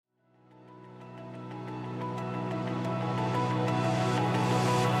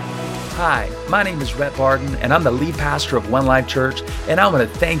Hi, my name is Rhett Barden, and I'm the lead pastor of One Life Church, and I want to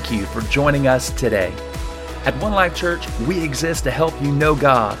thank you for joining us today. At One Life Church, we exist to help you know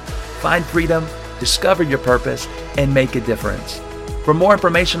God, find freedom, discover your purpose, and make a difference. For more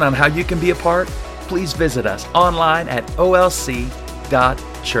information on how you can be a part, please visit us online at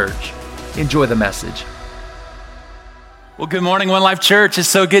olc.church. Enjoy the message. Well, good morning, One Life Church. It's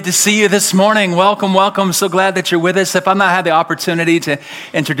so good to see you this morning. Welcome, welcome. So glad that you're with us. If I've not had the opportunity to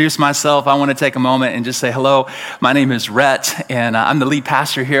introduce myself, I want to take a moment and just say hello. My name is Rhett, and I'm the lead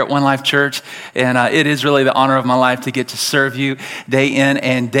pastor here at One Life Church. And it is really the honor of my life to get to serve you day in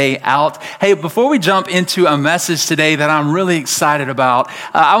and day out. Hey, before we jump into a message today that I'm really excited about,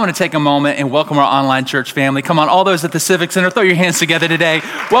 I want to take a moment and welcome our online church family. Come on, all those at the Civic Center, throw your hands together today.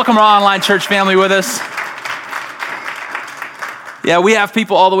 Welcome our online church family with us. Yeah, we have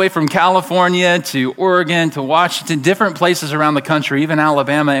people all the way from California to Oregon to Washington, different places around the country, even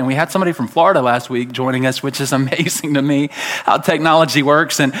Alabama. And we had somebody from Florida last week joining us, which is amazing to me, how technology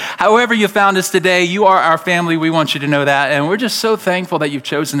works. And however you found us today, you are our family. We want you to know that. And we're just so thankful that you've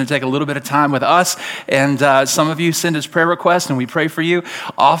chosen to take a little bit of time with us. And some of you send us prayer requests, and we pray for you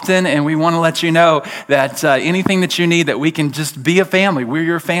often. And we want to let you know that anything that you need, that we can just be a family. We're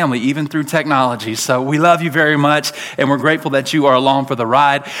your family, even through technology. So we love you very much, and we're grateful that you are along for the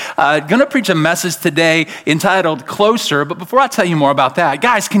ride. Going to preach a message today entitled Closer, but before I tell you more about that,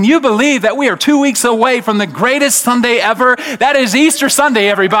 guys, can you believe that we are 2 weeks away from the greatest Sunday ever? That is Easter Sunday,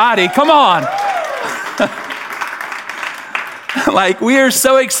 everybody. Come on. We are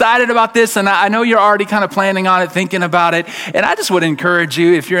so excited about this, and I know you're already kind of planning on it, thinking about it, and I just would encourage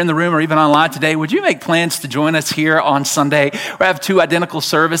you, if you're in the room or even online today, would you make plans to join us here on Sunday? We have two identical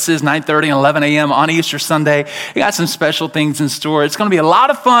services, 9:30 and 11 a.m. on Easter Sunday. We got some special things in store. It's going to be a lot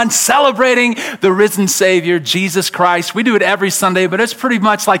of fun celebrating the risen Savior, Jesus Christ. We do it every Sunday, but it's pretty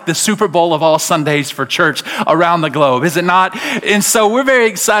much like the Super Bowl of all Sundays for church around the globe, is it not? And so we're very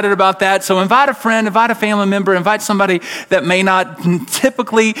excited about that. So invite a friend, invite a family member, invite somebody that may not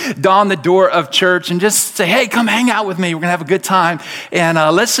typically don the door of church, and just say, hey, come hang out with me. We're going to have a good time. And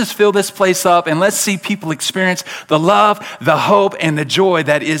let's just fill this place up, and let's see people experience the love, the hope, and the joy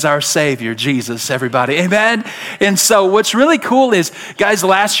that is our Savior, Jesus, everybody. Amen? And so what's really cool is, guys,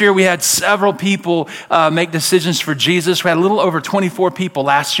 last year we had several people make decisions for Jesus. We had a little over 24 people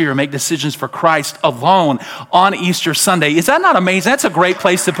last year make decisions for Christ alone on Easter Sunday. Is that not amazing? That's a great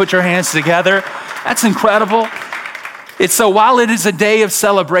place to put your hands together. That's incredible. So while it is a day of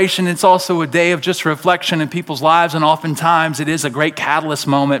celebration, it's also a day of just reflection in people's lives, and oftentimes it is a great catalyst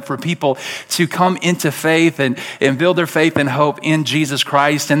moment for people to come into faith and build their faith and hope in Jesus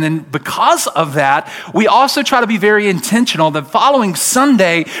Christ. And then because of that, we also try to be very intentional. The following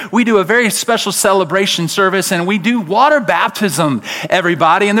Sunday, we do a very special celebration service, and we do water baptism,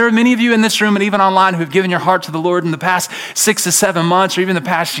 everybody. And there are many of you in this room and even online who have given your heart to the Lord in the past 6 to 7 months or even the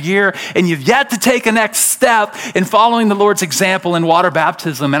past year, and you've yet to take a next step in following the Lord's example in water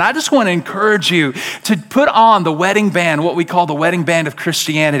baptism. And I just want to encourage you to put on the wedding band, what we call the wedding band of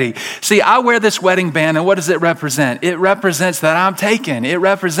Christianity. See, I wear this wedding band, and what does it represent? It represents that I'm taken. It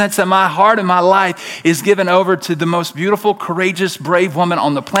represents that my heart and my life is given over to the most beautiful, courageous, brave woman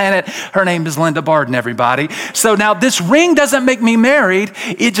on the planet. Her name is Linda Barden, everybody. So now this ring doesn't make me married.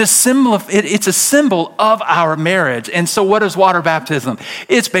 It's a symbol of our marriage. And so what is water baptism?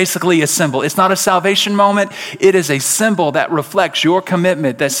 It's basically a symbol. It's not a salvation moment. It is a symbol that reflects your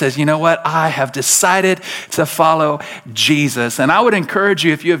commitment, that says, you know what, I have decided to follow Jesus. And I would encourage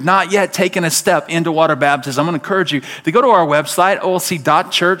you, if you have not yet taken a step into water baptism, I'm going to encourage you to go to our website,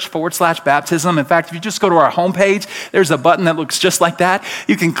 olc.church/baptism. In fact, if you just go to our homepage, there's a button that looks just like that.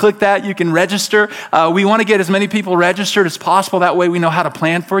 You can click that, you can register. We want to get as many people registered as possible. That way we know how to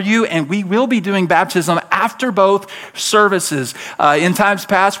plan for you. And we will be doing baptism after both services. In times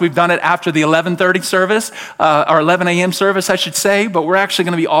past, we've done it after the 11:30 service, or 11 a.m. service, I should say, but we're actually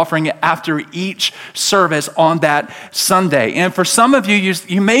going to be offering it after each service on that Sunday. And for some of you,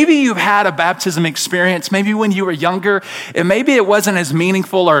 maybe you've had a baptism experience, maybe when you were younger, and maybe it wasn't as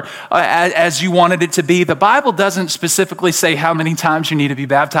meaningful or as you wanted it to be. The Bible doesn't specifically say how many times you need to be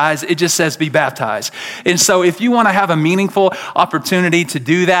baptized. It just says be baptized. And so if you want to have a meaningful opportunity to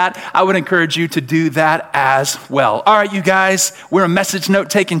do that, I would encourage you to do that as well. All right, you guys, we're a message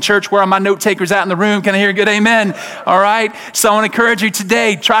note-taking church. Where are my note-takers at in the room? Can I hear a good amen? All right, so I want to encourage you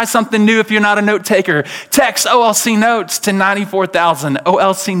today, try something new if you're not a note-taker. Text OLC Notes to 94,000.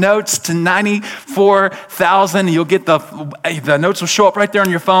 OLC Notes to 94,000. You'll get the notes will show up right there on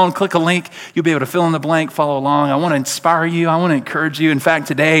your phone. Click a link. You'll be able to fill in the blank, follow along. I want to inspire you. I want to encourage you. In fact,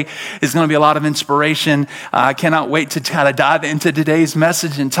 today is going to be a lot of inspiration. I cannot wait to kind of dive into today's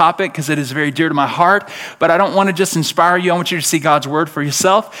message and topic because it is very dear to my heart. But I don't want to just inspire you. I want you to see God's word for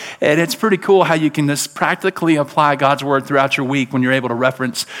yourself. And it's pretty cool how you can just practically apply God's word throughout your week when you're able to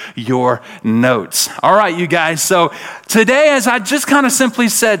reference your notes. All right, you guys. So today, as I just kind of simply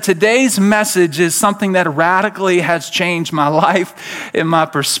said, today's message is something that radically has changed my life and my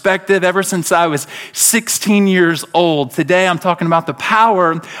perspective ever since I was 16 years old. Today, I'm talking about the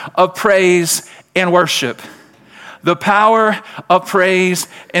power of praise and worship. The power of praise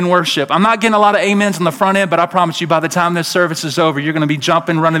and worship. I'm not getting a lot of amens on the front end, but I promise you by the time this service is over, you're going to be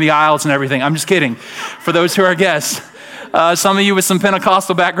jumping, running the aisles and everything. I'm just kidding. For those who are guests. Some of you with some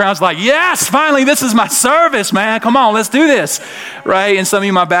Pentecostal backgrounds like, yes, finally, this is my service, man. Come on, let's do this, right? And some of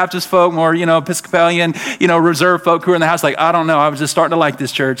you, my Baptist folk, more, Episcopalian, reserved folk who are in the house like, I don't know. I was just starting to like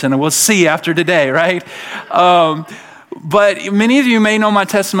this church, and we'll see after today, right? But many of you may know my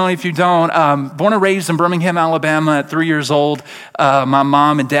testimony if you don't. Born and raised in Birmingham, Alabama at 3 years old. My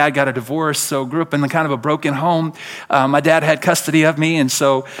mom and dad got a divorce, so grew up in kind of a broken home. My dad had custody of me, and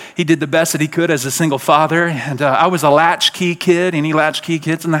so he did the best that he could as a single father. And I was a latchkey kid, any latchkey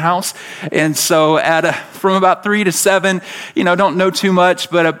kids in the house. And so from about 3 to 7, don't know too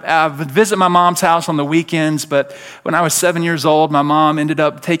much, but I would visit my mom's house on the weekends. But when I was 7 years old, my mom ended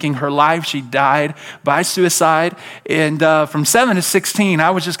up taking her life. She died by suicide. And from 7 to 16, I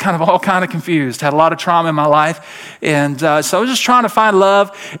was just kind of all kind of confused, had a lot of trauma in my life. And so I was just trying to find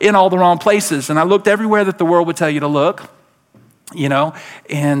love in all the wrong places. And I looked everywhere that the world would tell you to look,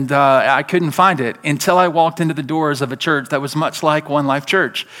 and I couldn't find it until I walked into the doors of a church that was much like One Life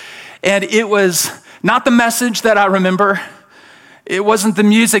Church. And it was not the message that I remember. It wasn't the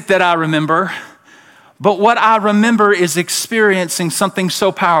music that I remember. But what I remember is experiencing something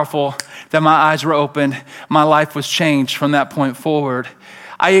so powerful that my eyes were opened. My life was changed from that point forward.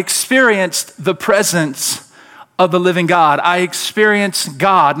 I experienced the presence of the living God. I experienced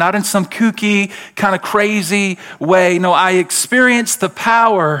God, not in some kooky, kind of crazy way. No, I experienced the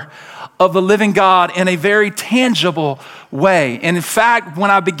power of the living God in a very tangible way. And in fact, when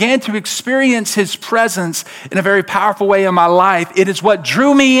I began to experience his presence in a very powerful way in my life, it is what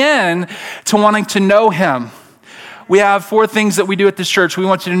drew me in to wanting to know him. We have 4 things that we do at this church. We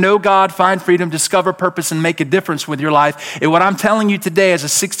want you to know God, find freedom, discover purpose, and make a difference with your life. And what I'm telling you today as a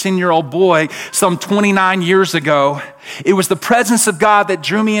 16-year-old boy, some 29 years ago, it was the presence of God that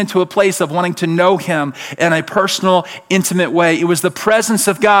drew me into a place of wanting to know him in a personal, intimate way. It was the presence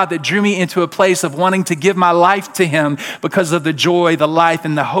of God that drew me into a place of wanting to give my life to him because of the joy, the life,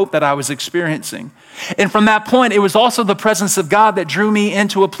 and the hope that I was experiencing. And from that point, it was also the presence of God that drew me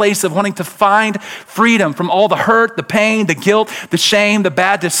into a place of wanting to find freedom from all the hurt, the pain, the guilt, the shame, the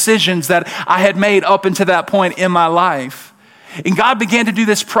bad decisions that I had made up until that point in my life. And God began to do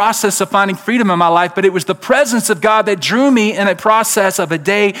this process of finding freedom in my life, but it was the presence of God that drew me in a process of a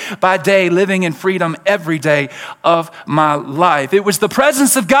day by day living in freedom every day of my life. It was the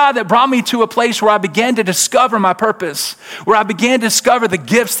presence of God that brought me to a place where I began to discover my purpose, where I began to discover the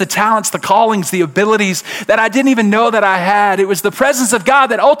gifts, the talents, the callings, the abilities that I didn't even know that I had. It was the presence of God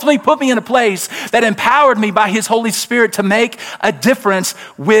that ultimately put me in a place that empowered me by his Holy Spirit to make a difference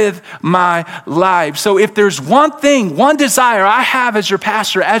with my life. So if there's one thing, one desire I have as your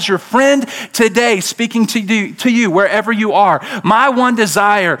pastor, as your friend today, speaking to you wherever you are, my one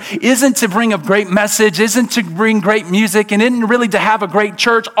desire isn't to bring a great message, isn't to bring great music, and isn't really to have a great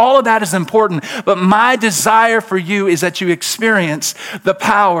church. All of that is important, but my desire for you is that you experience the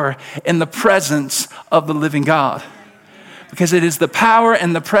power and the presence of the living God. Because it is the power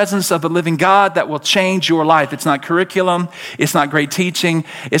and the presence of the living God that will change your life. It's not curriculum. It's not great teaching.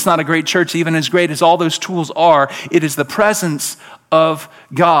 It's not a great church, even as great as all those tools are. It is the presence of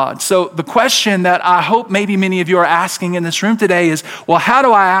God. So the question that I hope maybe many of you are asking in this room today is, well, how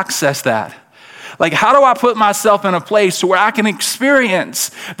do I access that? Like, how do I put myself in a place where I can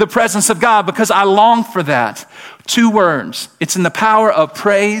experience the presence of God? Because I long for that. 2 words. It's in the power of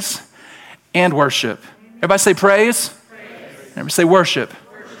praise and worship. Everybody say praise. Everybody say worship.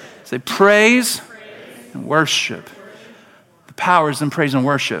 Say praise and worship. the power is in praise and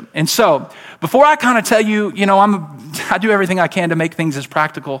worship. And so, before I kind of tell you, I do everything I can to make things as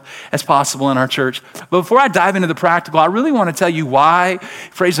practical as possible in our church. But before I dive into the practical, I really want to tell you why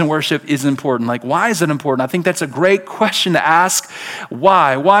praise and worship is important. Like, why is it important? I think that's a great question to ask.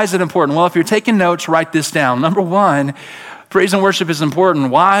 Why? Why is it important? Well, if you're taking notes, write this down. Number one, praise and worship is important.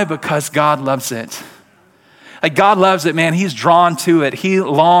 Why? Because God loves it. Like, God loves it, man. He's drawn to it. He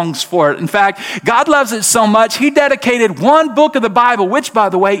longs for it. In fact, God loves it so much, he dedicated one book of the Bible, which, by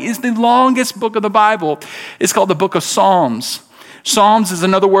the way, is the longest book of the Bible. It's called the book of Psalms. Psalms is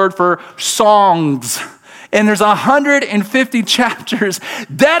another word for songs. And there's 150 chapters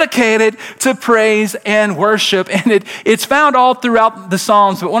dedicated to praise and worship. And it's found all throughout the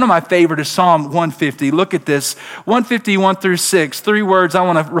Psalms, but one of my favorite is Psalm 150. Look at this, 150, 1 through 6. 3 words I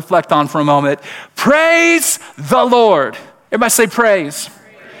want to reflect on for a moment. Praise the Lord. Everybody say praise.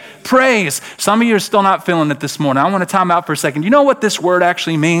 Praise. Some of you are still not feeling it this morning. I want to time out for a second. You know what this word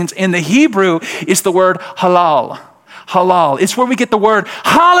actually means? In the Hebrew, it's the word halal. Halal. It's where we get the word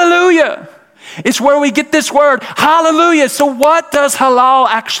hallelujah. It's where we get this word, hallelujah. So what does halal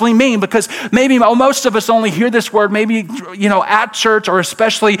actually mean? Because maybe most of us only hear this word maybe, at church or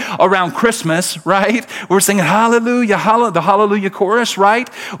especially around Christmas, right? We're singing hallelujah, the hallelujah chorus, right?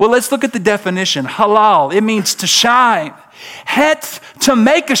 Well, let's look at the definition. Halal, it means to shine, het, to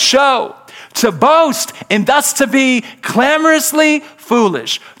make a show, to boast, and thus to be clamorously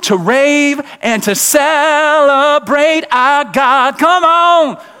foolish, to rave and to celebrate our God. Come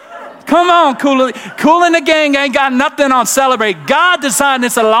on. Come on, Kool and the gang ain't got nothing on celebrate. God designed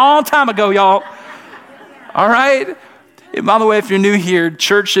this a long time ago, y'all. All right? And by the way, if you're new here,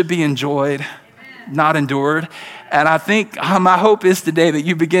 church should be enjoyed, not endured. And I think my hope is today that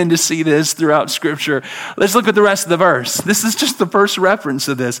you begin to see this throughout Scripture. Let's look at the rest of the verse. This is just the first reference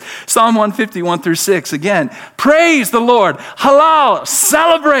to this. Psalm 151 through 6. Again, praise the Lord. Halal,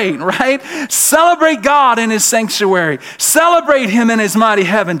 celebrate, right? Celebrate God in his sanctuary. Celebrate him in his mighty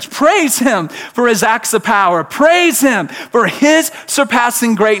heavens. Praise him for his acts of power. Praise him for his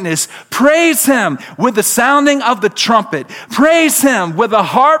surpassing greatness. Praise him with the sounding of the trumpet. Praise him with the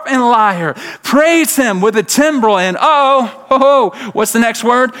harp and lyre. Praise him with the timbrel. And what's the next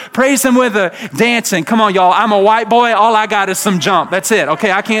word? Praise him with a dancing. Come on, y'all. I'm a white boy. All I got is some jump. That's it.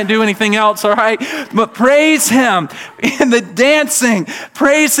 Okay, I can't do anything else, all right? But praise him in the dancing.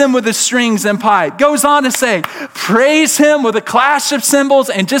 Praise him with the strings and pipe. Goes on to say, praise him with a clash of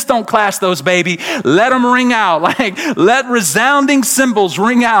cymbals. And just don't clash those, baby. Let them ring out. Let resounding cymbals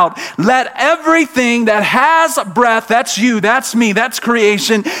ring out. Let everything that has breath, that's you, that's me, that's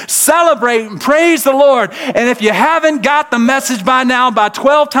creation, celebrate and praise the Lord. And if you haven't got the message by now, by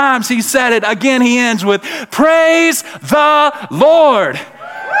 12 times he said it, again he ends with, praise the Lord.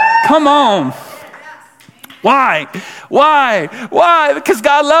 Come on. Why? Because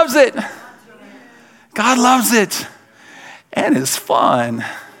God loves it. God loves it. And it's fun.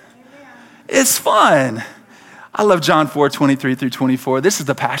 It's fun. I love John 4:23 through 24. This is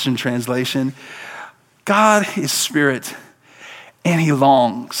the Passion Translation. God is spirit. And he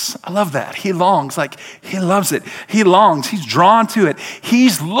longs. I love that. He longs, like he loves it. He longs. He's drawn to it.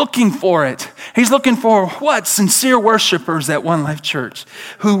 He's looking for it. He's looking for what? Sincere worshipers at One Life Church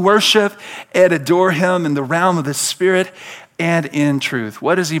who worship and adore him in the realm of the Spirit and in truth.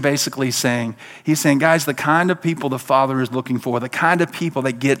 What is he basically saying? He's saying, guys, the kind of people the Father is looking for, the kind of people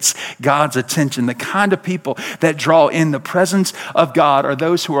that gets God's attention, the kind of people that draw in the presence of God are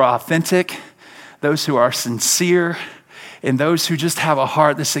those who are authentic, those who are sincere, and those who just have a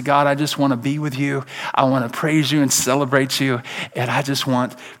heart that say, God, I just want to be with you. I want to praise you and celebrate you. And I just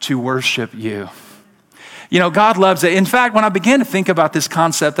want to worship you. God loves it. In fact, when I began to think about this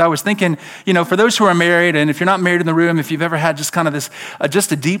concept, I was thinking, for those who are married, and if you're not married in the room, if you've ever had just kind of this,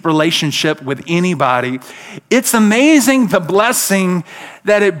 just a deep relationship with anybody, it's amazing the blessing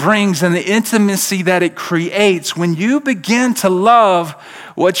that it brings and the intimacy that it creates when you begin to love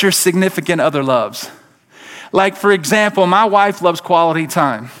what your significant other loves. Like, for example, my wife loves quality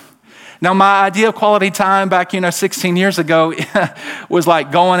time. Now, my idea of quality time back, 16 years ago was like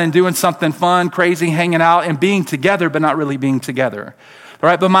going and doing something fun, crazy, hanging out and being together, but not really being together. All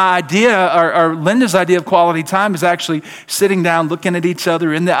right, but my idea, or Linda's idea of quality time is actually sitting down, looking at each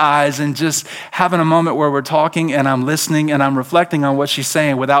other in the eyes and just having a moment where we're talking and I'm listening and I'm reflecting on what she's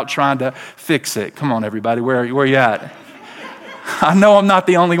saying without trying to fix it. Come on, everybody, where are you at? I know I'm not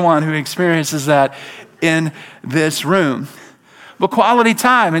the only one who experiences that in this room. But quality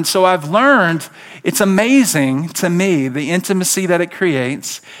time. And so I've learned it's amazing to me the intimacy that it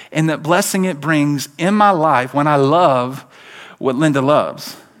creates and the blessing it brings in my life when I love what Linda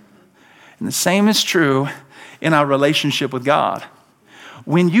loves. And the same is true in our relationship with God.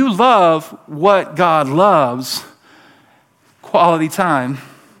 When you love what God loves, quality time,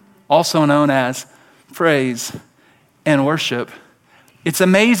 also known as praise and worship, it's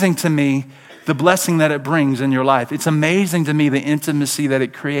amazing to me the blessing that it brings in your life. It's amazing to me the intimacy that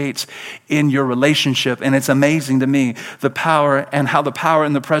it creates in your relationship. And it's amazing to me the power and how the power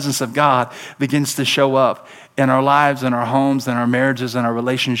and the presence of God begins to show up in our lives, in our homes, in our marriages, in our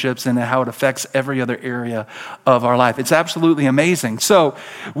relationships, and how it affects every other area of our life. It's absolutely amazing. So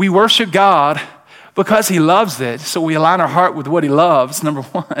we worship God because he loves it. So we align our heart with what he loves, number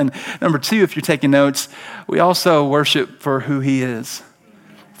one. Number two, if you're taking notes, we also worship for who he is.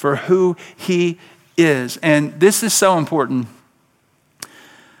 For who he is. And this is so important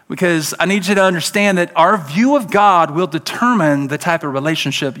because I need you to understand that our view of God will determine the type of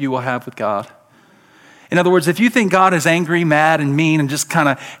relationship you will have with God. In other words, if you think God is angry, mad, and mean and just kind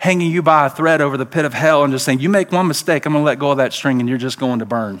of hanging you by a thread over the pit of hell and just saying, you make one mistake, I'm going to let go of that string and you're just going to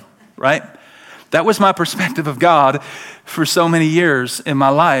burn, right? That was my perspective of God for so many years in my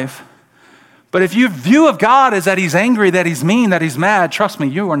life. But if your view of God is that he's angry, that he's mean, that he's mad, trust me,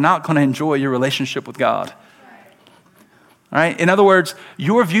 you are not going to enjoy your relationship with God. All right? In other words,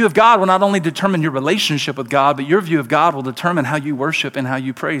 your view of God will not only determine your relationship with God, but your view of God will determine how you worship and how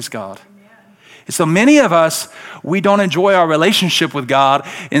you praise God. And so many of us, we don't enjoy our relationship with God,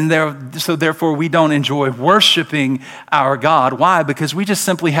 and so therefore we don't enjoy worshiping our God. Why? Because we just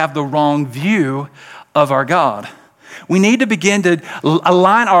simply have the wrong view of our God. We need to begin to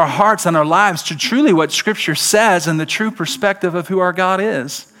align our hearts and our lives to truly what Scripture says and the true perspective of who our God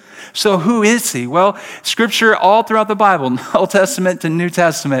is. So who is he? Well, Scripture all throughout the Bible, Old Testament to New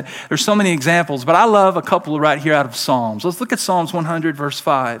Testament, there's so many examples, but I love a couple right here out of Psalms. Let's look at Psalms 100, verse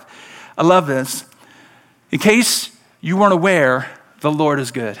 5. I love this. In case you weren't aware, the Lord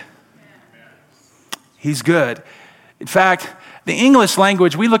is good. He's good. In fact, the English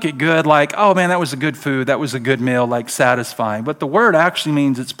language, we look at good like, oh man, that was a good food, that was a good meal, like satisfying. But the word actually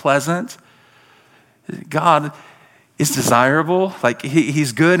means it's pleasant. God is desirable, like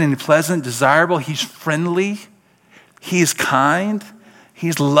he's good and pleasant, desirable. He's friendly, he's kind,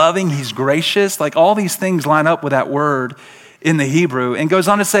 he's loving, he's gracious. Like all these things line up with that word in the Hebrew. And goes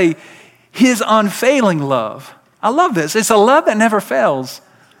on to say, his unfailing love. I love this. It's a love that never fails.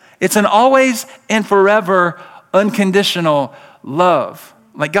 It's an always and forever unconditional love.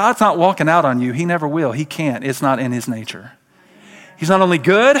 Like God's not walking out on you. He never will. He can't. It's not in his nature. He's not only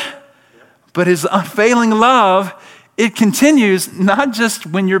good, but his unfailing love, it continues not just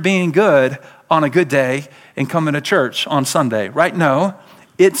when you're being good on a good day and coming to church on Sunday, right? No,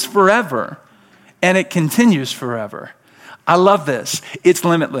 it's forever and it continues forever. I love this. It's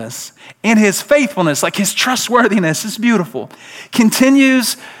limitless. And his faithfulness, like his trustworthiness, is beautiful.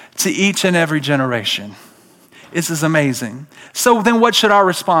 Continues to each and every generation. This is amazing. So then what should our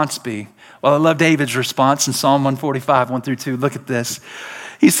response be? Well, I love David's response in Psalm 145, 1 through 2. Look at this.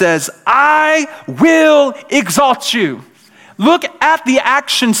 He says, I will exalt you. Look at the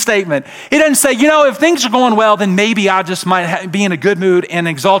action statement. He doesn't say, if things are going well, then maybe I just might be in a good mood and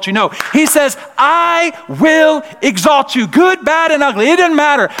exalt you. No, he says, I will exalt you. Good, bad, and ugly. It doesn't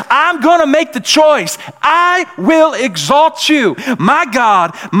matter. I'm going to make the choice. I will exalt you. My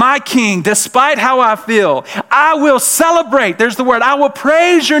God, my King, despite how I feel, I will celebrate. There's the word. I will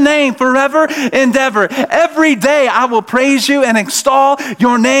praise your name forever and ever. Every day I will praise you and extol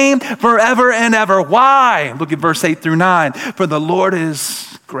your name forever and ever. Why? Look at verse 8 through 9. For the Lord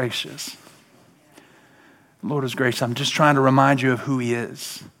is gracious. The Lord is gracious. I'm just trying to remind you of who he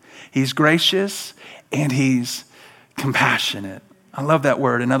is. He's gracious and he's compassionate. I love that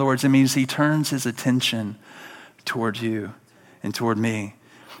word. In other words, it means he turns his attention toward you and toward me.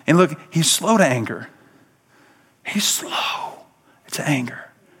 And look, he's slow to anger. He's slow to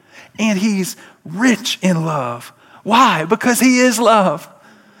anger. And he's rich in love. Why? Because he is love.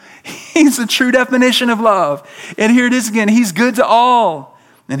 He's the true definition of love. And here it is again. He's good to all.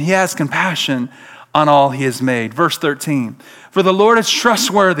 And he has compassion on all he has made. Verse 13. For the Lord is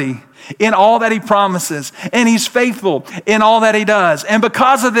trustworthy in all that he promises. And he's faithful in all that he does. And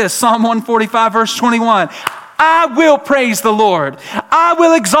because of this, Psalm 145 verse 21. I will praise the Lord. I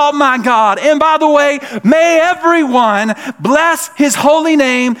will exalt my God. And by the way, may everyone bless his holy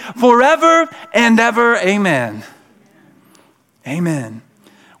name forever and ever. Amen. Amen.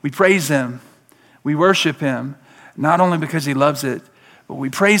 We praise him. We worship him, not only because he loves it, but we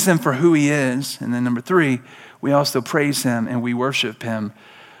praise him for who he is. And then number 3, we also praise him and we worship him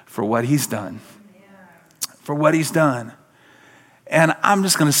for what he's done. For what he's done. And I'm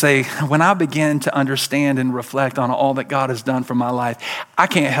just going to say, when I begin to understand and reflect on all that God has done for my life, I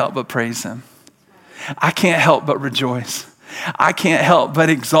can't help but praise him. I can't help but rejoice. I can't help but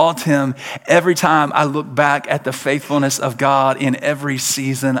exalt him every time I look back at the faithfulness of God in every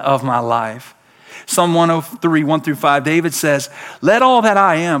season of my life. Psalm 103, 1-5, David says, let all that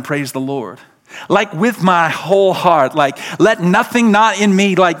I am praise the Lord. Like with my whole heart, like let nothing not in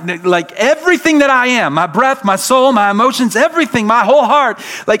me, like everything that I am, my breath, my soul, my emotions, everything, my whole heart,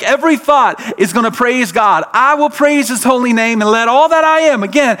 like every thought is going to praise God. I will praise his holy name and let all that I am,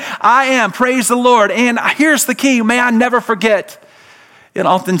 again, I am, praise the Lord. And here's the key, may I never forget. And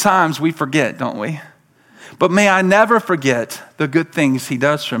oftentimes we forget, don't we? But may I never forget the good things he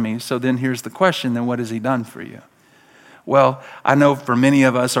does for me. So then here's the question, then what has he done for you? Well, I know for many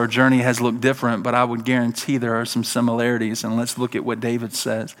of us, our journey has looked different, but I would guarantee there are some similarities. And let's look at what David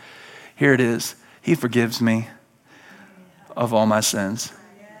says. Here it is. He forgives me of all my sins.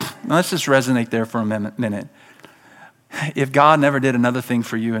 Now, let's just resonate there for a minute. If God never did another thing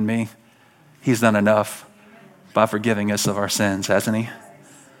for you and me, he's done enough by forgiving us of our sins, hasn't he?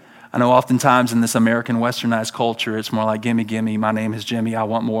 I know oftentimes in this American westernized culture, it's more like, gimme, gimme, my name is Jimmy, I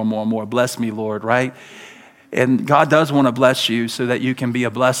want more, more, more. Bless me, Lord, right? And God does want to bless you so that you can be a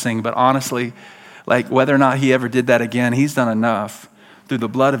blessing. But honestly, like whether or not he ever did that again, he's done enough through the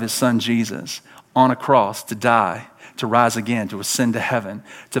blood of his son, Jesus, on a cross to die, to rise again, to ascend to heaven,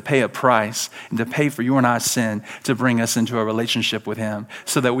 to pay a price, and to pay for you and I's sin, to bring us into a relationship with him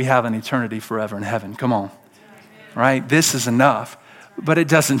so that we have an eternity forever in heaven. Come on, right? This is enough. But it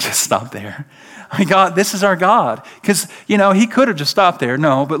doesn't just stop there. I mean, God, this is our God. Because, he could have just stopped there.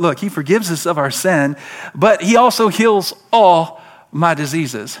 No, but look, he forgives us of our sin, but he also heals all my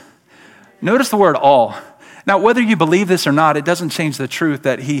diseases. Notice the word all. Now, whether you believe this or not, it doesn't change the truth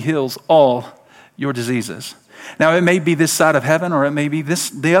that he heals all your diseases. Now, it may be this side of heaven or it may be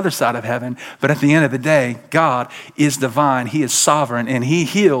the other side of heaven, but at the end of the day, God is divine, he is sovereign, and he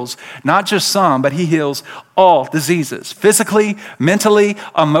heals not just some, but he heals all diseases. Physically, mentally,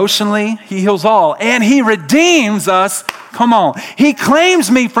 emotionally, he heals all. And he redeems us. Come on. He claims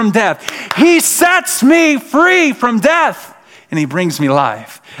me from death. He sets me free from death. And he brings me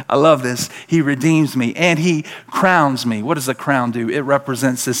life. I love this. He redeems me and he crowns me. What does a crown do? It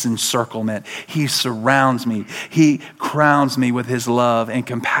represents this encirclement. He surrounds me. He crowns me with his love and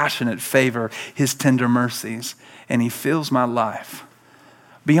compassionate favor, his tender mercies. And he fills my life.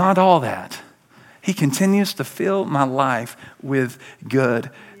 Beyond all that, he continues to fill my life with good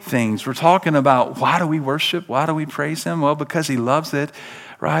things. We're talking about why do we worship? Why do we praise him? Well, because he loves it,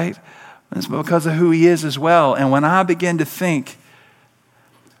 right? It's because of who he is as well. And when I begin to think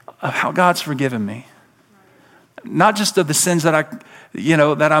of how God's forgiven me, not just of the sins that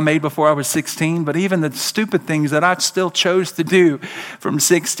I made before I was 16, but even the stupid things that I still chose to do from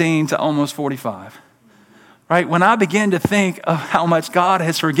 16 to almost 45. Right? When I begin to think of how much God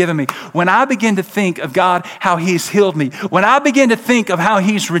has forgiven me, when I begin to think of God, how he's healed me, when I begin to think of how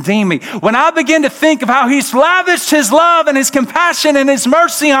he's redeemed me, when I begin to think of how he's lavished his love and his compassion and his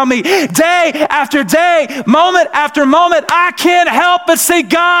mercy on me day after day, moment after moment, I can't help but say,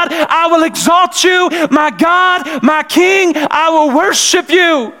 God, I will exalt you, my God, my King. I will worship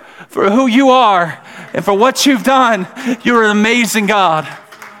you for who you are and for what you've done. You're an amazing God.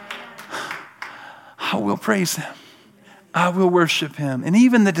 I will praise him. I will worship him. And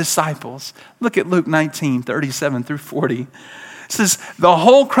even the disciples, look at Luke 19, 37-40. It says, the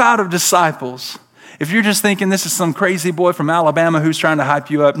whole crowd of disciples, if you're just thinking this is some crazy boy from Alabama who's trying to hype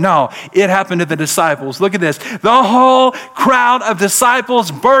you up, no, it happened to the disciples. Look at this. The whole crowd of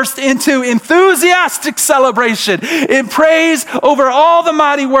disciples burst into enthusiastic celebration in praise over all the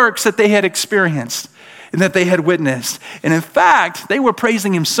mighty works that they had experienced and that they had witnessed. And in fact, they were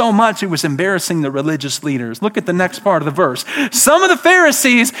praising him so much it was embarrassing the religious leaders. Look at the next part of the verse. Some of the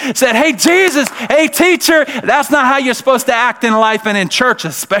Pharisees said, hey, Jesus, hey, teacher, that's not how you're supposed to act in life and in church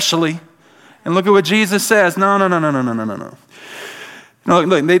especially. And look at what Jesus says. No.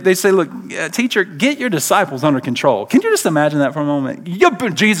 Look, they say, look, teacher, get your disciples under control. Can you just imagine that for a moment?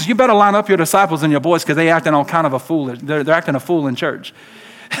 Jesus, you better line up your disciples and your boys because they acting all kind of a fool. They're acting a fool in church.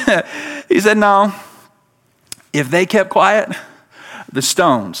 He said, no. If they kept quiet, the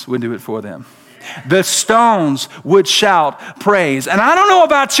stones would do it for them. The stones would shout praise. And I don't know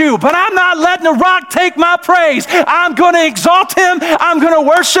about you, but I'm not letting the rock take my praise. I'm going to exalt him. I'm going to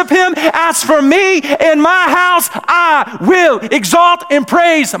worship him. As for me and my house, I will exalt and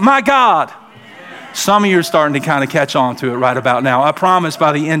praise my God. Some of you are starting to kind of catch on to it right about now. I promise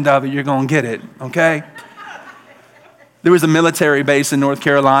by the end of it, you're going to get it, okay? There was a military base in North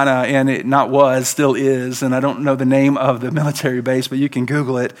Carolina, and it still is, and I don't know the name of the military base, but you can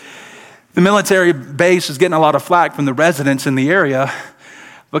Google it. The military base was getting a lot of flack from the residents in the area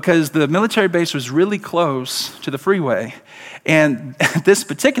because the military base was really close to the freeway. And at this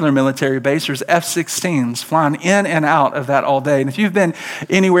particular military base, there's F-16s flying in and out of that all day. And if you've been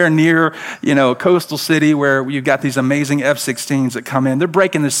anywhere near, a coastal city where you've got these amazing F-16s that come in, they're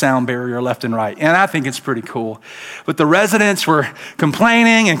breaking the sound barrier left and right. And I think it's pretty cool. But the residents were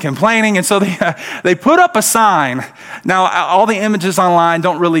complaining. And so they put up a sign. Now, all the images online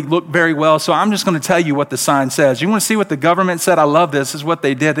don't really look very well, so I'm just going to tell you what the sign says. You want to see what the government said? I love this. This is what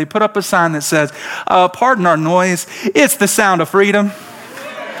they did. They put up a sign that says, pardon our noise, it's the sound of freedom.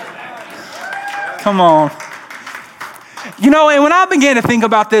 Come on. And when I began to think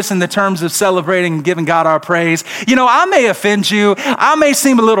about this in the terms of celebrating and giving God our praise, I may offend you. I may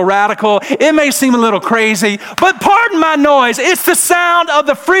seem a little radical. It may seem a little crazy, but pardon my noise. It's the sound of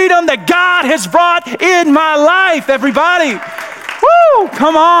the freedom that God has brought in my life, everybody. Woo,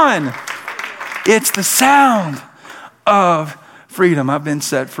 come on. It's the sound of freedom. I've been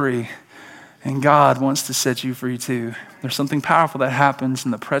set free, and God wants to set you free too. There's something powerful that happens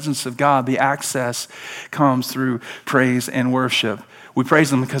in the presence of God. The access comes through praise and worship. We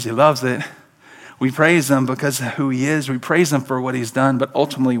praise him because he loves it. We praise him because of who he is. We praise him for what he's done, but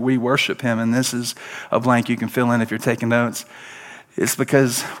ultimately we worship him. And this is a blank you can fill in if you're taking notes. It's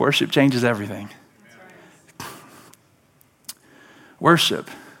because worship changes everything. Worship,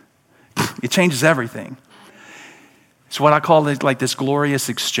 it changes everything. It's what I call it like this glorious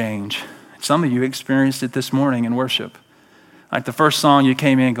exchange. Some of you experienced it this morning in worship. Like the first song you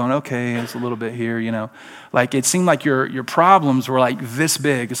came in going, okay, it's a little bit here, Like it seemed like your problems were like this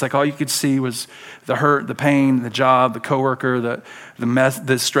big. It's like all you could see was the hurt, the pain, the job, the coworker, the mess,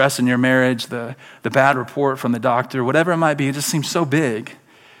 the stress in your marriage, the bad report from the doctor, whatever it might be. It just seemed so big.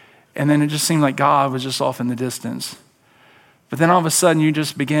 And then it just seemed like God was just off in the distance. But then all of a sudden you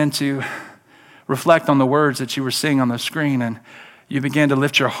just began to reflect on the words that you were seeing on the screen, and you began to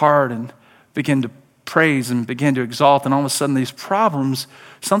lift your heart and begin to praise and begin to exalt, and all of a sudden these problems,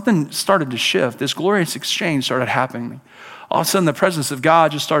 something started to shift. This glorious exchange started happening. All of a sudden the presence of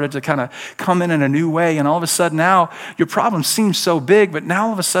God just started to kind of come in a new way, and all of a sudden now your problems seem so big, but now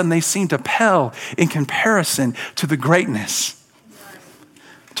all of a sudden they seem to pale in comparison to the greatness,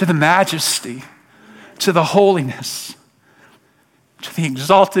 to the majesty, to the holiness, to the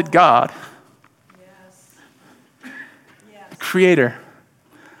exalted God, the creator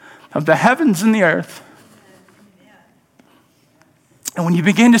of the heavens and the earth. And when you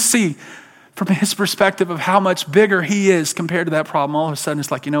begin to see from his perspective of how much bigger he is compared to that problem, all of a sudden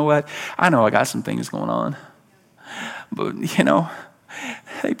it's like, you know what? I know I got some things going on. But,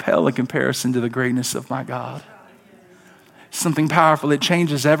 they pale in comparison to the greatness of my God. Something powerful. It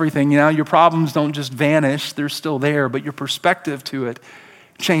changes everything. Your problems don't just vanish. They're still there, but your perspective to it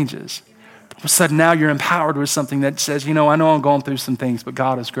changes. All of a sudden now you're empowered with something that says, I know I'm going through some things, but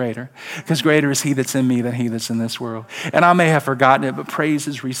God is greater. Because greater is he that's in me than he that's in this world. And I may have forgotten it, but praise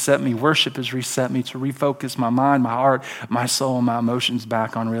has reset me. Worship has reset me to refocus my mind, my heart, my soul, and my emotions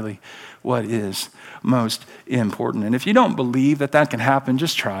back on really what is most important. And if you don't believe that can happen,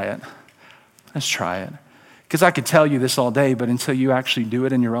 just try it. Let's try it. Because I could tell you this all day, but until you actually do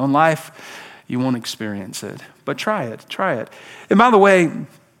it in your own life, you won't experience it. But try it. And by the way,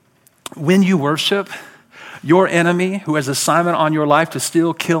 when you worship, your enemy who has assignment on your life to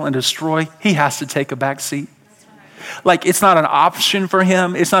steal, kill, and destroy, he has to take a back seat. Like it's not an option for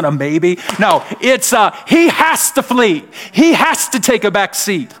him. It's not a maybe. No, it's he has to flee. He has to take a back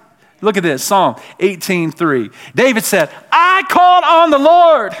seat. Look at this, Psalm 18:3. David said, I called on the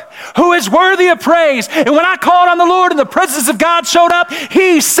Lord who is worthy of praise. And when I called on the Lord and the presence of God showed up,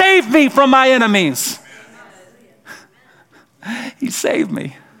 he saved me from my enemies. He saved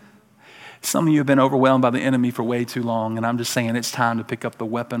me. Some of you have been overwhelmed by the enemy for way too long, and I'm just saying it's time to pick up the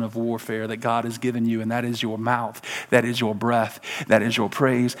weapon of warfare that God has given you, and that is your mouth, that is your breath, that is your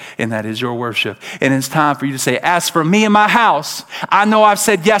praise, and that is your worship. And it's time for you to say, as for me and my house, I know I've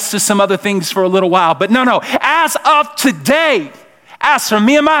said yes to some other things for a little while, but no, as of today, as for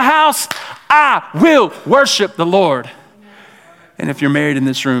me and my house, I will worship the Lord. And if you're married in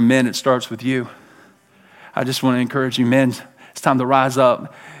this room, men, it starts with you. I just want to encourage you, men, it's time to rise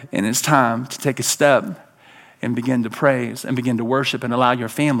up. And it's time to take a step and begin to praise and begin to worship and allow your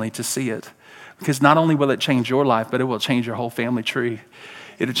family to see it. Because not only will it change your life, but it will change your whole family tree.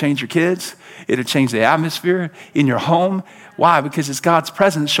 It'll change your kids. It'll change the atmosphere in your home. Why? Because it's God's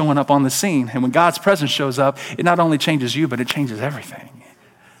presence showing up on the scene. And when God's presence shows up, it not only changes you, but it changes everything.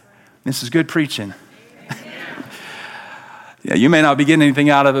 This is good preaching. Yeah, you may not be getting anything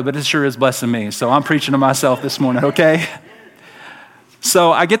out of it, but it sure is blessing me. So I'm preaching to myself this morning, okay?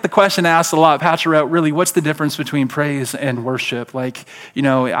 So I get the question asked a lot, Pastor Rhett, really, what's the difference between praise and worship? Like,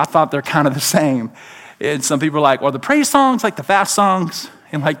 I thought they're kind of the same. And some people are like, well, the praise songs like the fast songs,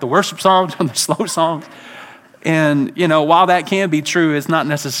 and like the worship songs and the slow songs. And, while that can be true, it's not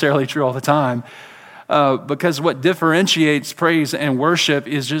necessarily true all the time. Because what differentiates praise and worship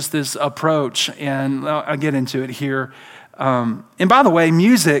is just this approach. And I'll get into it here. And by the way,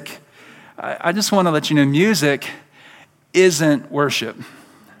 music, I just want to let you know, music isn't worship.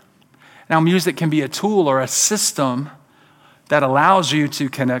 Now, music can be a tool or a system that allows you to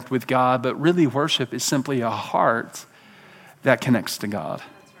connect with God, but really worship is simply a heart that connects to God,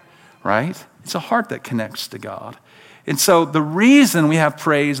 right? It's a heart that connects to God. And so the reason we have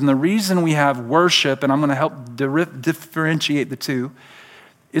praise and the reason we have worship, and I'm going to help differentiate the two,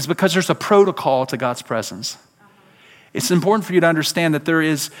 is because there's a protocol to God's presence. It's important for you to understand that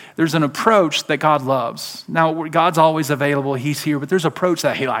there's an approach that God loves. Now, God's always available. He's here, but there's an approach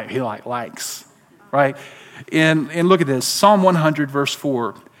that he likes, right? And look at this. Psalm 100, verse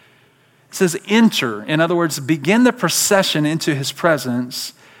 4. It says, enter. In other words, begin the procession into his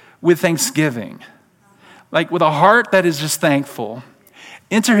presence with thanksgiving. Like with a heart that is just thankful.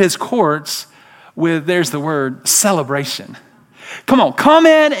 Enter his courts with, there's the word, celebration. Come on, come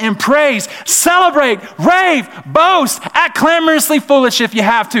in and praise, celebrate, rave, boast, act clamorously foolish if you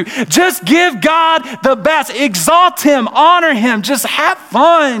have to. Just give God the best, exalt him, honor him, just have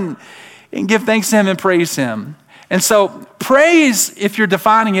fun and give thanks to him and praise him. And so praise, if you're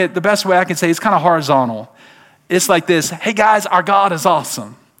defining it, the best way I can say is kind of horizontal. It's like this, hey guys, our God is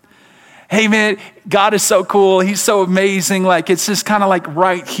awesome. Hey man, God is so cool. He's so amazing. Like it's just kind of like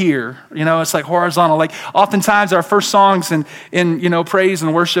right here, it's like horizontal. Like oftentimes our first songs in praise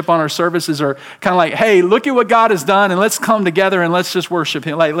and worship on our services are kind of like, hey, look at what God has done and let's come together and let's just worship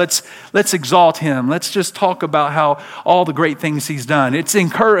him. Like let's exalt him. Let's just talk about how all the great things he's done. It's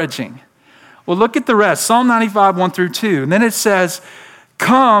encouraging. Well, look at the rest. Psalm 95, 1-2. And then it says,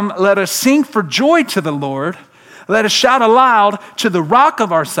 come, let us sing for joy to the Lord. Let us shout aloud to the rock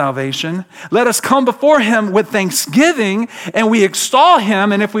of our salvation. Let us come before him with thanksgiving and we extol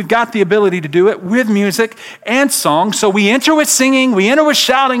him. And if we've got the ability to do it with music and song. So we enter with singing, we enter with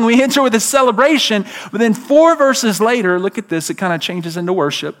shouting, we enter with a celebration. But then 4 verses later, look at this, it kind of changes into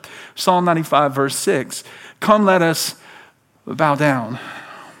worship. Psalm 95 verse 6. Come, let us bow down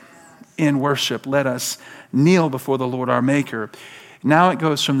in worship. Let us kneel before the Lord our Maker. Now it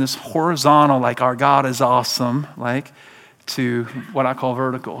goes from this horizontal, like our God is awesome, to what I call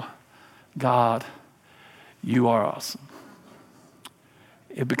vertical. God, you are awesome.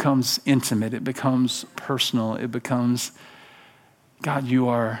 It becomes intimate. It becomes personal. It becomes, God, you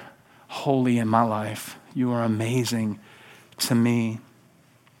are holy in my life. You are amazing to me.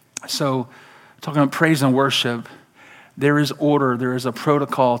 So talking about praise and worship, there is order, there is a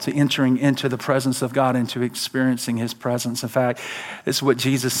protocol to entering into the presence of God and to experiencing his presence. In fact, this is what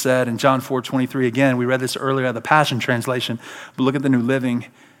Jesus said in John 4:23. Again, we read this earlier out of the Passion Translation, but look at the New Living.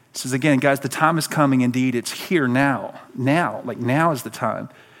 It says again, guys, the time is coming indeed. It's here now. Now is the time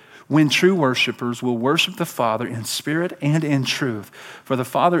when true worshipers will worship the Father in spirit and in truth. For the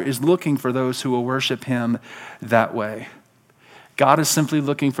Father is looking for those who will worship him that way. God is simply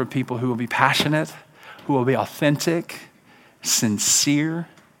looking for people who will be passionate, who will be authentic, sincere,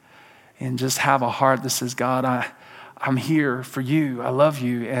 and just have a heart that says, God, I'm here for you. I love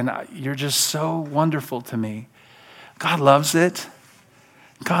you, and you're just so wonderful to me. God loves it.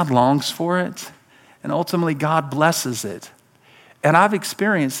 God longs for it. And ultimately, God blesses it. And I've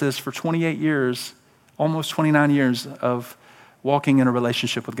experienced this for 28 years, almost 29 years of walking in a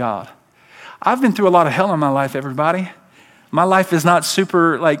relationship with God. I've been through a lot of hell in my life, everybody. My life is not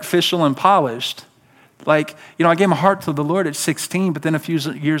super official and polished. I gave my heart to the Lord at 16, but then a few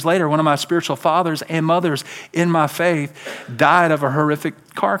years later, one of my spiritual fathers and mothers in my faith died of a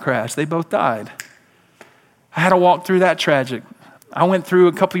horrific car crash. They both died. I had to walk through that tragic. I went through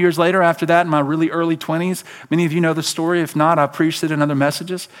a couple years later after that in my really early 20s. Many of you know the story. If not, I preached it in other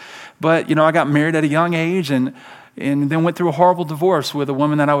messages. But, I got married at a young age and then went through a horrible divorce with a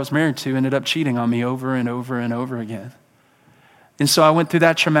woman that I was married to, ended up cheating on me over and over and over again. And so I went through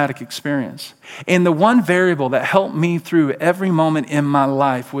that traumatic experience. And the one variable that helped me through every moment in my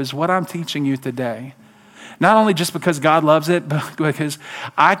life was what I'm teaching you today. Not only just because God loves it, but because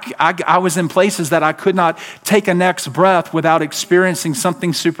I was in places that I could not take a next breath without experiencing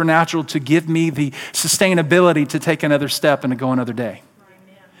something supernatural to give me the sustainability to take another step and to go another day.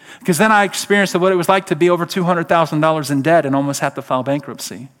 Because then I experienced what it was like to be over $200,000 in debt and almost have to file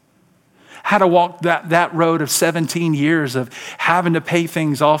bankruptcy. Had to walk that road of 17 years of having to pay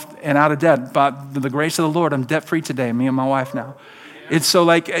things off and out of debt. By the grace of the Lord, I'm debt-free today, me and my wife now.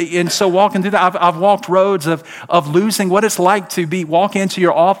 And so walking through that, I've walked roads of losing what it's like to walk into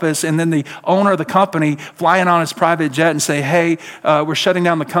your office and then the owner of the company flying on his private jet and say, hey, we're shutting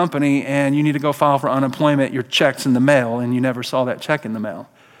down the company and you need to go file for unemployment. Your check's in the mail, and you never saw that check in the mail.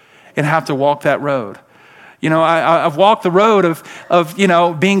 And have to walk that road. I've walked the road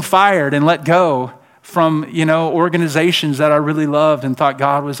of being fired and let go from, organizations that I really loved and thought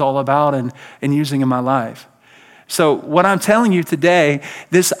God was all about and using in my life. So what I'm telling you today,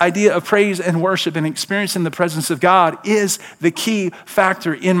 this idea of praise and worship and experiencing the presence of God is the key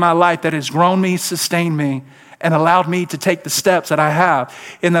factor in my life that has grown me, sustained me, and allowed me to take the steps that I have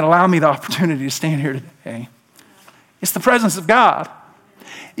and that allow me the opportunity to stand here today. It's the presence of God.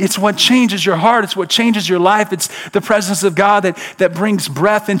 It's what changes your heart. It's what changes your life. It's the presence of God that brings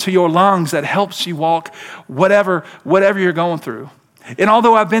breath into your lungs, that helps you walk whatever you're going through. And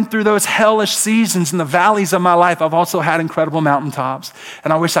although I've been through those hellish seasons in the valleys of my life, I've also had incredible mountaintops.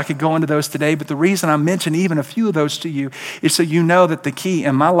 And I wish I could go into those today. But the reason I mention even a few of those to you is so you know that the key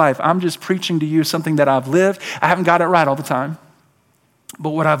in my life, I'm just preaching to you something that I've lived. I haven't got it right all the time.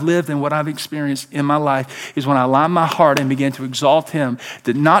 But what I've lived and what I've experienced in my life is when I align my heart and begin to exalt him,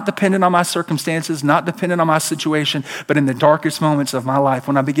 that not dependent on my circumstances, not dependent on my situation, but in the darkest moments of my life,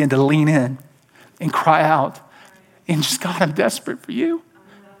 when I begin to lean in and cry out and just, God, I'm desperate for you.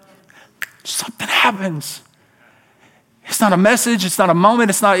 Something happens. It's not a message. It's not a moment.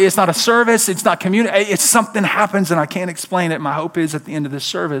 It's not a service. It's not community. It's something happens and I can't explain it. My hope is at the end of this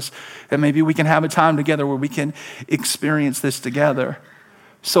service that maybe we can have a time together where we can experience this together.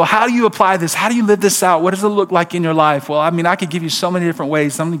 So how do you apply this? How do you live this out? What does it look like in your life? Well, I could give you so many different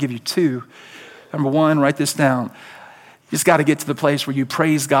ways. I'm going to give you two. Number one, write this down. You just got to get to the place where you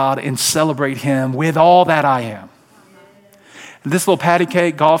praise God and celebrate him with all that I am. This little patty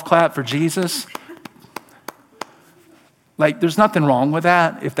cake golf clap for Jesus, there's nothing wrong with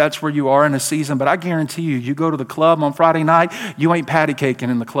that if that's where you are in a season, but I guarantee you go to the club on Friday night, you ain't patty caking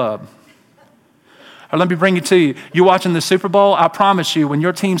in the club. Or let me bring it to you. You watching the Super Bowl, I promise you, when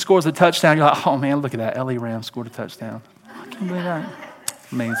your team scores a touchdown, you're like, oh man, look at that. LA Rams scored a touchdown. I can't believe that.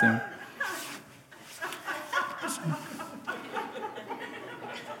 Amazing.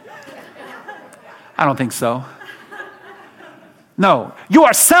 I don't think so. No, you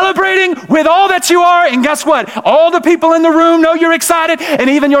are celebrating with all that you are, and guess what? All the people in the room know you're excited, and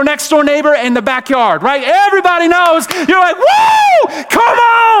even your next door neighbor in the backyard, right? Everybody knows. You're like, woo! Come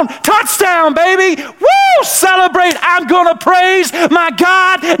on! Touchdown, baby! Woo! Celebrate. I'm going to praise my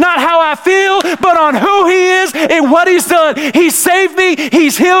God, not how I feel, but on who he is and what he's done. He saved me.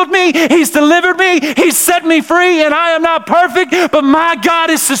 He's healed me. He's delivered me. He's set me free, and I am not perfect, but my God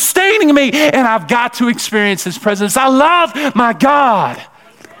is sustaining me, and I've got to experience his presence. I love my God.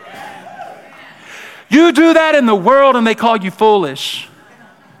 You do that in the world and they call you foolish.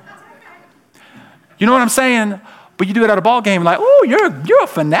 You know what I'm saying? But you do it at a ball game like, oh, you're a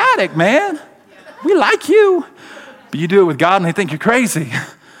fanatic, man. We like you. But you do it with God and they think you're crazy.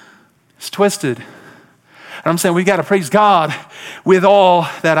 It's twisted. And I'm saying we got to praise God with all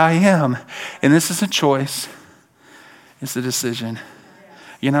that I am. And this is a choice. It's a decision.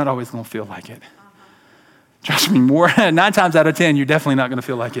 You're not always going to feel like it. Trust me, 9 times out of 10, you're definitely not going to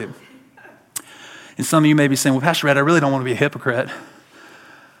feel like it. And some of you may be saying, well, Pastor Ed, I really don't want to be a hypocrite.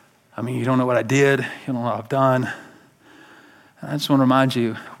 I mean, you don't know what I did. You don't know what I've done. And I just want to remind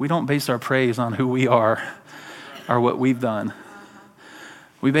you, we don't base our praise on who we are or what we've done.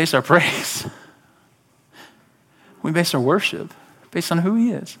 We base our praise. We base our worship based on who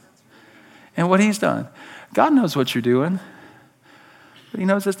he is and what he's done. God knows what you're doing, but he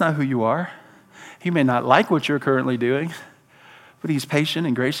knows that's not who you are. He may not like what you're currently doing, but he's patient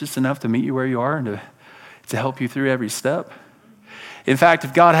and gracious enough to meet you where you are and to help you through every step. In fact,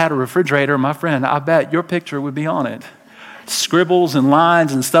 if God had a refrigerator, my friend, I bet your picture would be on it. Scribbles and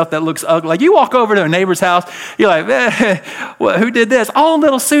lines and stuff that looks ugly. Like you walk over to a neighbor's house, you're like, who did this? Oh,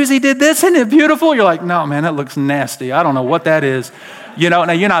 little Susie did this. Isn't it beautiful? You're like, no, man, that looks nasty. I don't know what that is.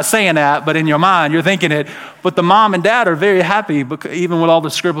 Now you're not saying that, but in your mind, you're thinking it. But the mom and dad are very happy, because even with all the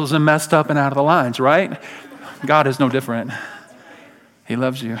scribbles and messed up and out of the lines, right? God is no different. He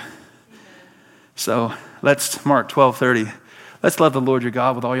loves you. So let's, Mark 12:30. Let's love the Lord your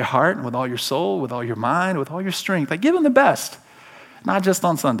God with all your heart, and with all your soul, with all your mind, with all your strength. Give him the best, not just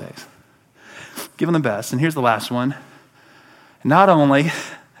on Sundays. Give him the best. And here's the last one. Not only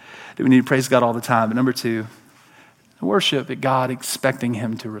do we need to praise God all the time, but number 2, worship at God expecting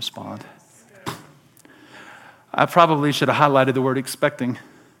him to respond. I probably should have highlighted the word expecting,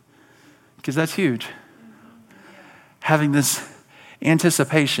 because that's huge. Having this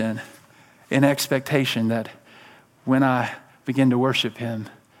anticipation and expectation that when I begin to worship him,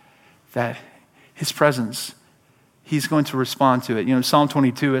 that his presence, he's going to respond to it. You know, Psalm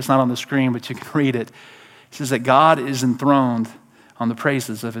 22, it's not on the screen, but you can read it. It says that God is enthroned on the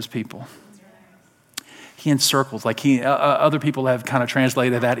praises of his people. He encircles, like other people have kind of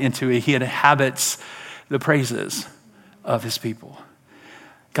translated that into it. He inhabits the praises of his people.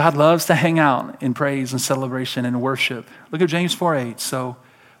 God loves to hang out in praise and celebration and worship. Look at James 4:8. So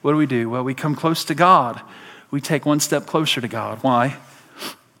what do? Well, we come close to God. We take one step closer to God. Why?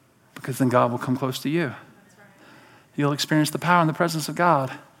 Because then God will come close to you. You'll experience the power and the presence of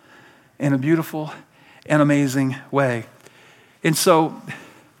God in a beautiful and amazing way. And so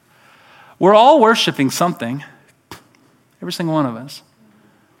we're all worshiping something, every single one of us.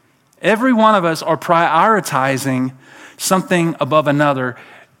 Every one of us are prioritizing something above another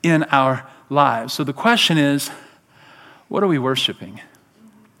in our lives. So the question is, what are we worshiping?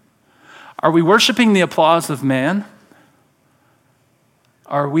 Are we worshiping the applause of man?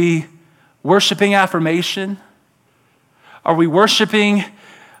 Are we worshiping affirmation? Are we worshiping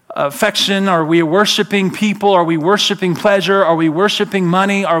affection? Are we worshiping people? Are we worshiping pleasure? Are we worshiping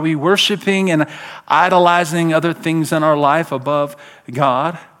money? Are we worshiping and idolizing other things in our life above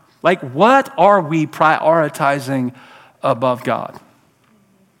God? Like, what are we prioritizing above God?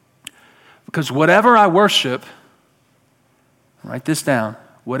 Because whatever I worship, write this down,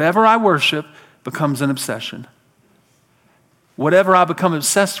 whatever I worship becomes an obsession. Whatever I become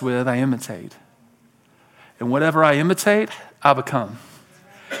obsessed with, I imitate. And whatever I imitate, I become.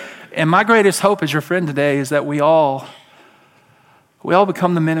 And my greatest hope as your friend today is that we all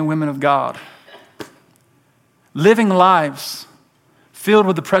become the men and women of God, living lives filled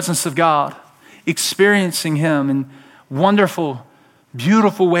with the presence of God, experiencing him in wonderful,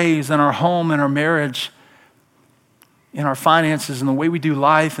 beautiful ways in our home, in our marriage, in our finances, and the way we do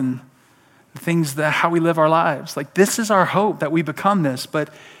life, and the things that how we live our lives. Like, this is our hope, that we become this, but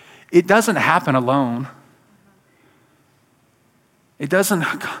it doesn't happen alone. It doesn't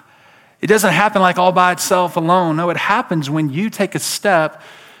happen like all by itself alone. No, it happens when you take a step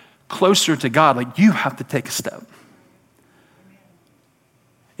closer to God. Like, you have to take a step.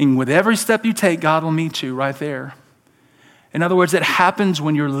 And with every step you take, God will meet you right there. In other words, it happens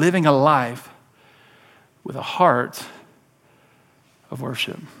when you're living a life with a heart of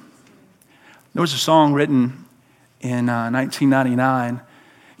worship. There was a song written in 1999.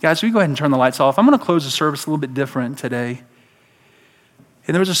 Guys, will you go ahead and turn the lights off? I'm going to close the service a little bit different today.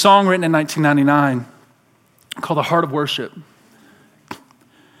 And there was a song written in 1999 called The Heart of Worship.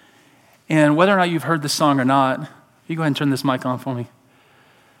 And whether or not you've heard this song or not, you go ahead and turn this mic on for me.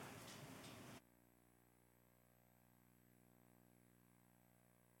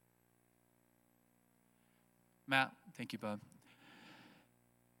 Matt, thank you, bud.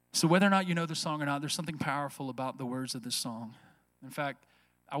 So whether or not you know the song or not, there's something powerful about the words of this song. In fact,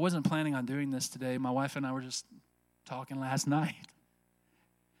 I wasn't planning on doing this today. My wife and I were just talking last night.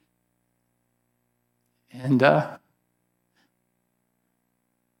 And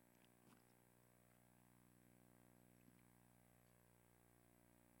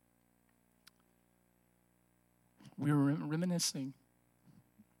we were reminiscing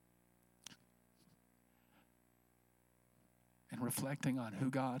and reflecting on who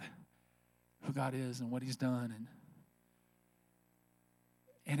God is and what he's done.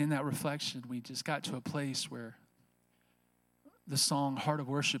 And in that reflection, we just got to a place where the song Heart of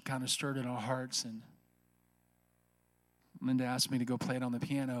Worship kind of stirred in our hearts, and Linda asked me to go play it on the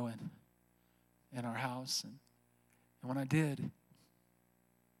piano in our house. And when I did,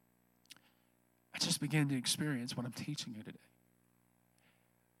 I just began to experience what I'm teaching you today.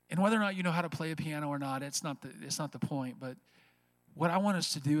 And whether or not you know how to play a piano or not, it's not the point. But what I want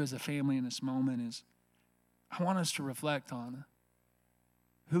us to do as a family in this moment is I want us to reflect on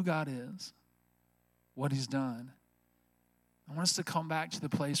who God is, what he's done. I want us to come back to the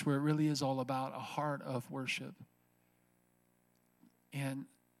place where it really is all about a heart of worship. And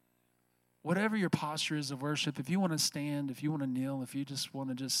whatever your posture is of worship, if you want to stand, if you want to kneel, if you just want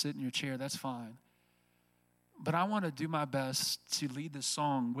to just sit in your chair, that's fine. But I want to do my best to lead this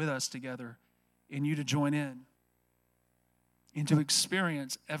song with us together and you to join in and to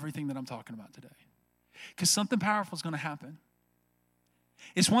experience everything that I'm talking about today. Because something powerful is going to happen.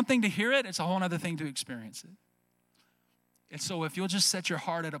 It's one thing to hear it, it's a whole other thing to experience it. And so if you'll just set your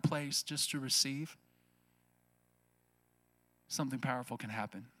heart at a place just to receive, something powerful can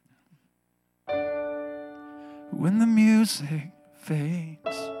happen. When the music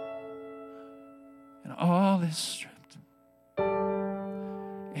fades and all is stripped,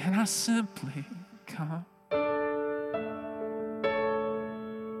 and I simply come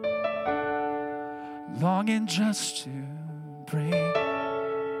longing just to bring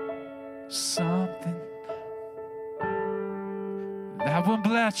something that will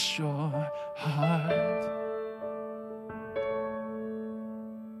bless your heart.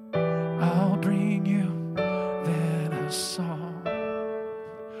 I'll bring you then a song,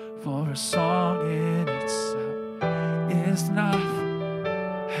 for a song in itself is not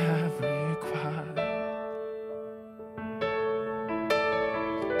have required.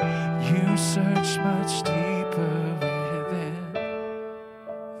 You search much deeper within,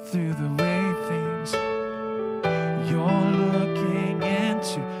 through the way things you're looking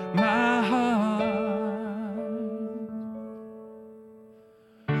into my heart.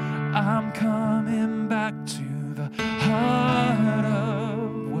 I'm coming back to the heart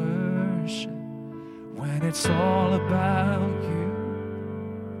of worship, when it's all about you.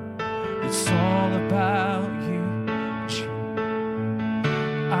 It's all about you, Jesus.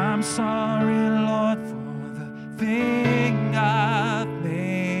 I'm sorry, Lord, for the thing I've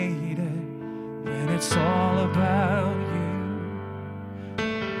made it, when it's all about you.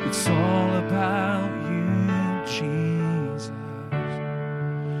 It's all about you, Jesus,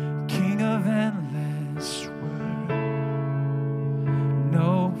 King of endless world.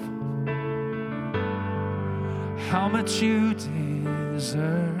 Know how much you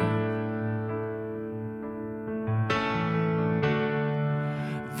deserve.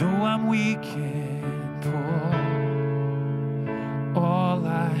 Though I'm weak and poor, all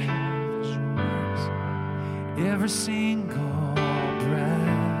I have is yours. Every single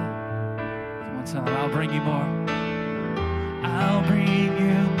breath. Come on, tell him, I'll bring you more. I'll bring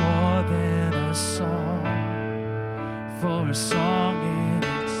you more than a song, for a song in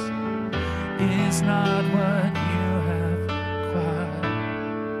it is not what you have required.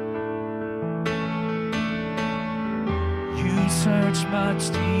 You search much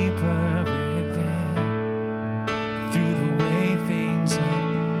deeper within, through the way things are.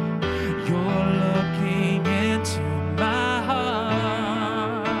 You're looking into my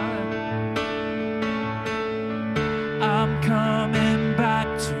heart. I'm coming back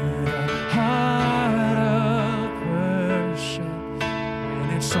to the heart of worship,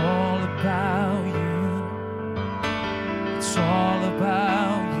 and it's all about you. It's all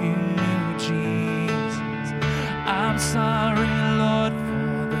about you, Jesus. I'm sorry, Lord,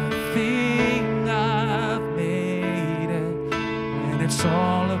 for the thing I've made it, when it's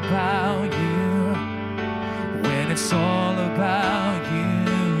all about you. When it's all about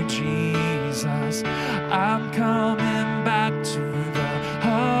you, Jesus. I'm coming back to the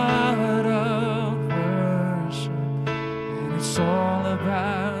heart of worship, and it's all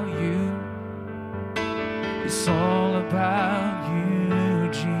about you. It's all about you,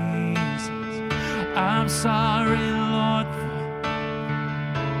 Jesus. I'm sorry, Lord, for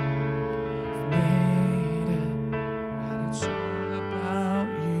made it, and it's all about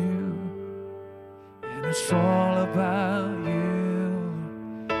you, and it's all about you.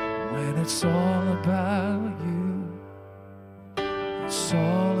 When it's all about you, it's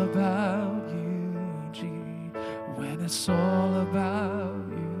all about you, Jesus. When it's all about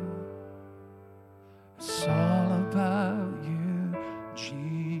you, it's all about you,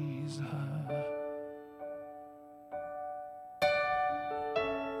 Jesus.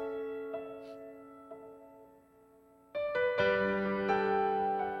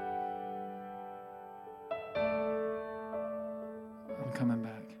 I'm coming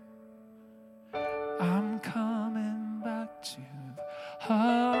back. I'm coming back to the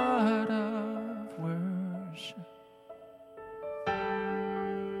heart of worship.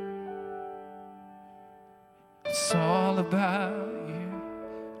 It's all about you,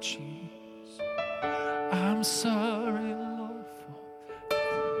 Jesus. I'm sorry, Lord, for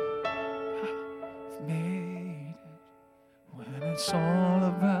I've made it, when it's all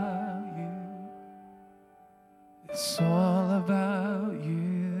about you. It's all about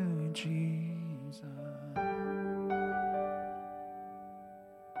you, Jesus.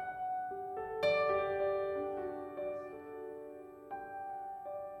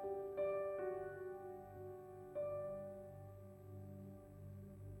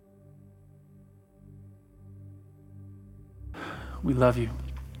 We love you.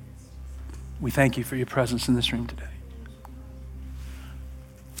 We thank you for your presence in this room today.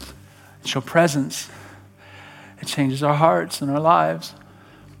 It's your presence. It changes our hearts and our lives.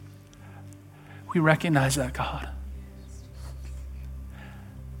 We recognize that, God.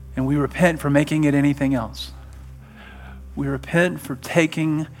 And we repent for making it anything else. We repent for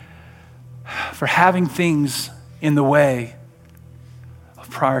having things in the way of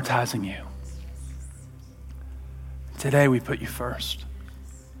prioritizing you. Today we put you first.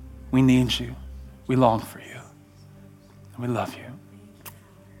 We need you. We long for you. We love you.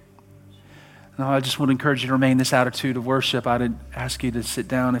 No, I just want to encourage you to remain in this attitude of worship. I'd ask you to sit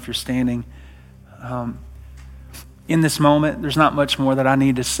down if you're standing. In this moment, there's not much more that I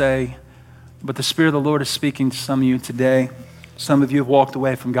need to say, but the Spirit of the Lord is speaking to some of you today. Some of you have walked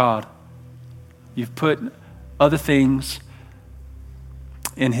away from God. You've put other things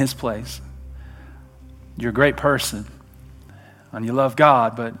in His place. You're a great person, and you love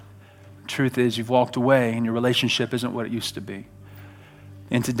God, but the truth is you've walked away, and your relationship isn't what it used to be.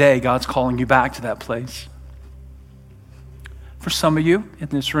 And today, God's calling you back to that place. For some of you in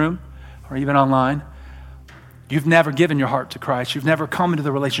this room, or even online, you've never given your heart to Christ. You've never come into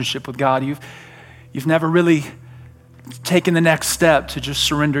the relationship with God. You've never really taken the next step to just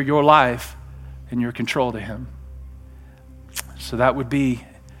surrender your life and your control to Him. So that would be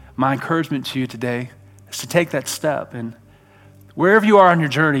my encouragement to you today, is to take that step. And wherever you are on your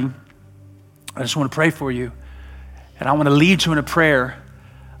journey, I just want to pray for you. And I want to lead you in a prayer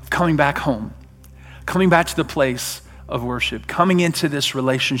of coming back home, coming back to the place of worship, coming into this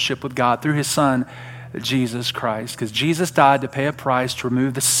relationship with God through His Son, Jesus Christ. Because Jesus died to pay a price to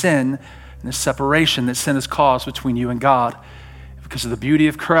remove the sin and the separation that sin has caused between you and God. Because of the beauty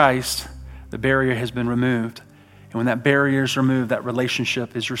of Christ, the barrier has been removed. And when that barrier is removed, that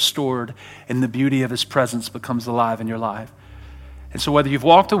relationship is restored, and the beauty of His presence becomes alive in your life. And so whether you've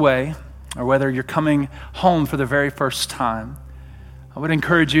walked away or whether you're coming home for the very first time, I would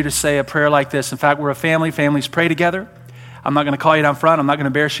encourage you to say a prayer like this. In fact, we're a family. Families pray together. I'm not going to call you down front. I'm not going to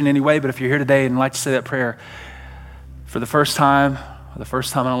embarrass you in any way, but if you're here today and like to say that prayer for the first time or the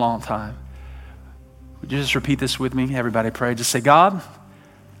first time in a long time, would you just repeat this with me? Everybody pray. Just say, God,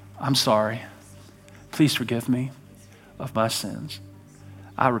 I'm sorry. Please forgive me of my sins.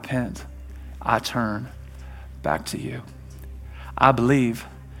 I repent. I turn back to you. I believe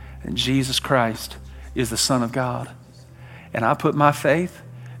that Jesus Christ is the Son of God. And I put my faith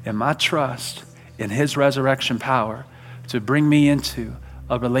and my trust in His resurrection power to bring me into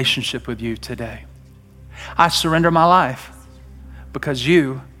a relationship with you today. I surrender my life because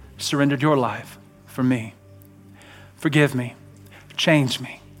you surrendered your life for me. Forgive me. Change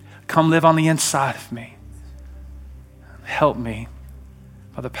me. Come live on the inside of me. Help me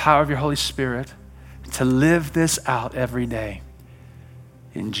by the power of your Holy Spirit to live this out every day.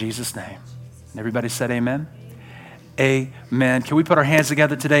 In Jesus' name. And everybody said amen. Amen. Can we put our hands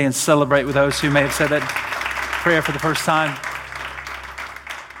together today and celebrate with those who may have said that prayer for the first time?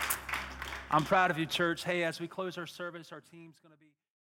 I'm proud of you, church. Hey, as we close our service, our team's going to be...